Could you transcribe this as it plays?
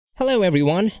Hello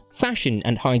everyone! Fashion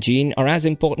and hygiene are as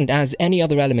important as any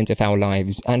other element of our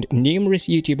lives, and numerous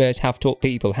YouTubers have taught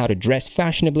people how to dress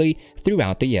fashionably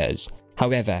throughout the years.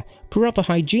 However, proper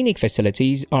hygienic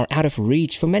facilities are out of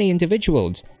reach for many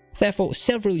individuals. Therefore,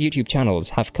 several YouTube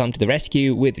channels have come to the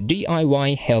rescue with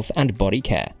DIY health and body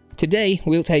care. Today,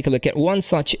 we'll take a look at one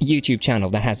such YouTube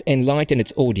channel that has enlightened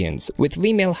its audience with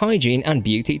female hygiene and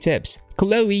beauty tips,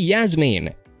 Chloé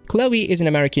Yazmean. Chloé is an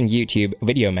American YouTube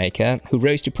video maker who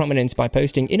rose to prominence by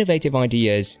posting innovative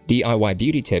ideas, DIY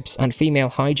beauty tips, and female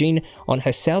hygiene on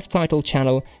her self-titled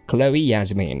channel, Chloé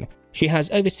Yazmean. She has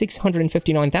over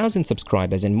 659,000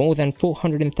 subscribers and more than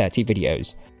 430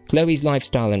 videos. Chloé's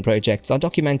lifestyle and projects are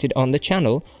documented on the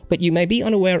channel, but you may be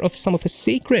unaware of some of her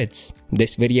secrets.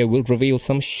 This video will reveal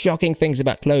some shocking things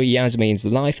about Chloé Yazmean's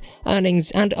life,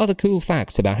 earnings, and other cool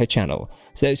facts about her channel.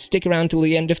 So stick around till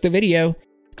the end of the video.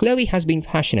 Chloé has been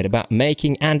passionate about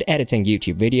making and editing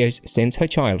YouTube videos since her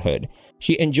childhood.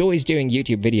 She enjoys doing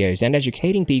YouTube videos and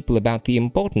educating people about the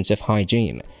importance of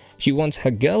hygiene. She wants her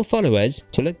girl followers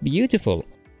to look beautiful.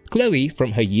 Chloé,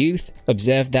 from her youth,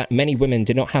 observed that many women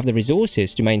did not have the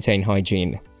resources to maintain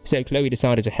hygiene. So Chloé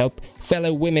decided to help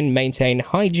fellow women maintain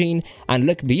hygiene and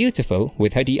look beautiful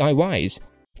with her DIYs.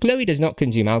 Chloé does not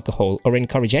consume alcohol or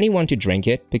encourage anyone to drink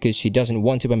it because she doesn't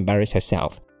want to embarrass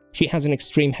herself. She has an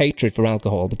extreme hatred for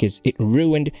alcohol because it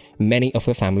ruined many of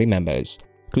her family members.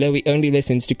 Chloé only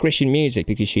listens to Christian music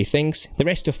because she thinks the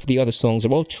rest of the other songs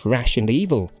are all trash and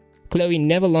evil. Chloé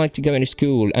never liked to go into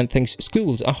school and thinks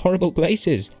schools are horrible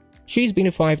places. She's been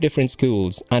to 5 different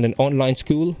schools and an online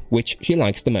school, which she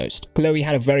likes the most. Chloé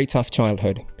had a very tough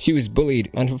childhood. She was bullied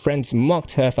and her friends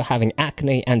mocked her for having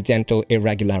acne and dental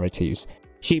irregularities.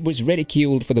 She was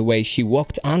ridiculed for the way she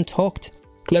walked and talked.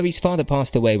 Chloé's father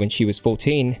passed away when she was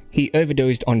 14. He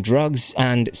overdosed on drugs,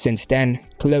 and since then,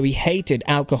 Chloé hated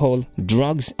alcohol,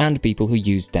 drugs, and people who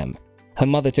used them. Her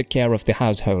mother took care of the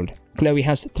household. Chloé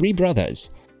has 3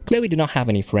 brothers. Chloé did not have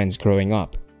any friends growing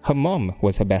up. Her mom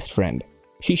was her best friend.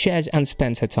 She shares and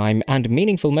spends her time and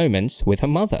meaningful moments with her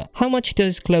mother. How much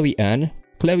does Chloé earn?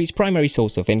 Chloé's primary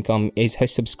source of income is her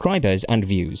subscribers and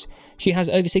views. She has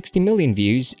over 60 million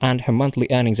views, and her monthly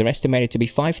earnings are estimated to be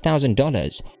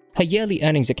 $5,000. Her yearly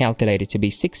earnings are calculated to be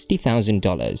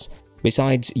 $60,000.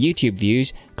 Besides YouTube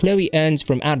views, Chloé earns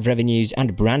from ad revenues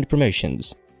and brand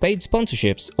promotions. Paid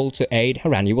sponsorships also aid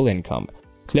her annual income.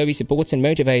 Chloé supports and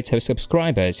motivates her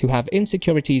subscribers who have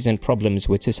insecurities and problems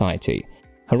with society.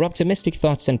 Her optimistic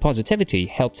thoughts and positivity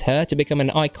helped her to become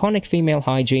an iconic female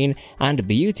hygiene and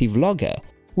beauty vlogger.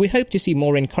 We hope to see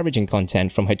more encouraging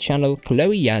content from her channel,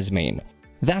 Chloé Yazmean.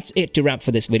 That's it to wrap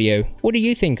for this video. What do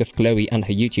you think of Chloé and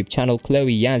her YouTube channel,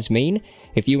 Chloé Yazmean?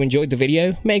 If you enjoyed the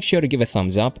video, make sure to give a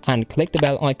thumbs up and click the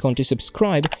bell icon to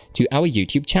subscribe to our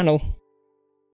YouTube channel.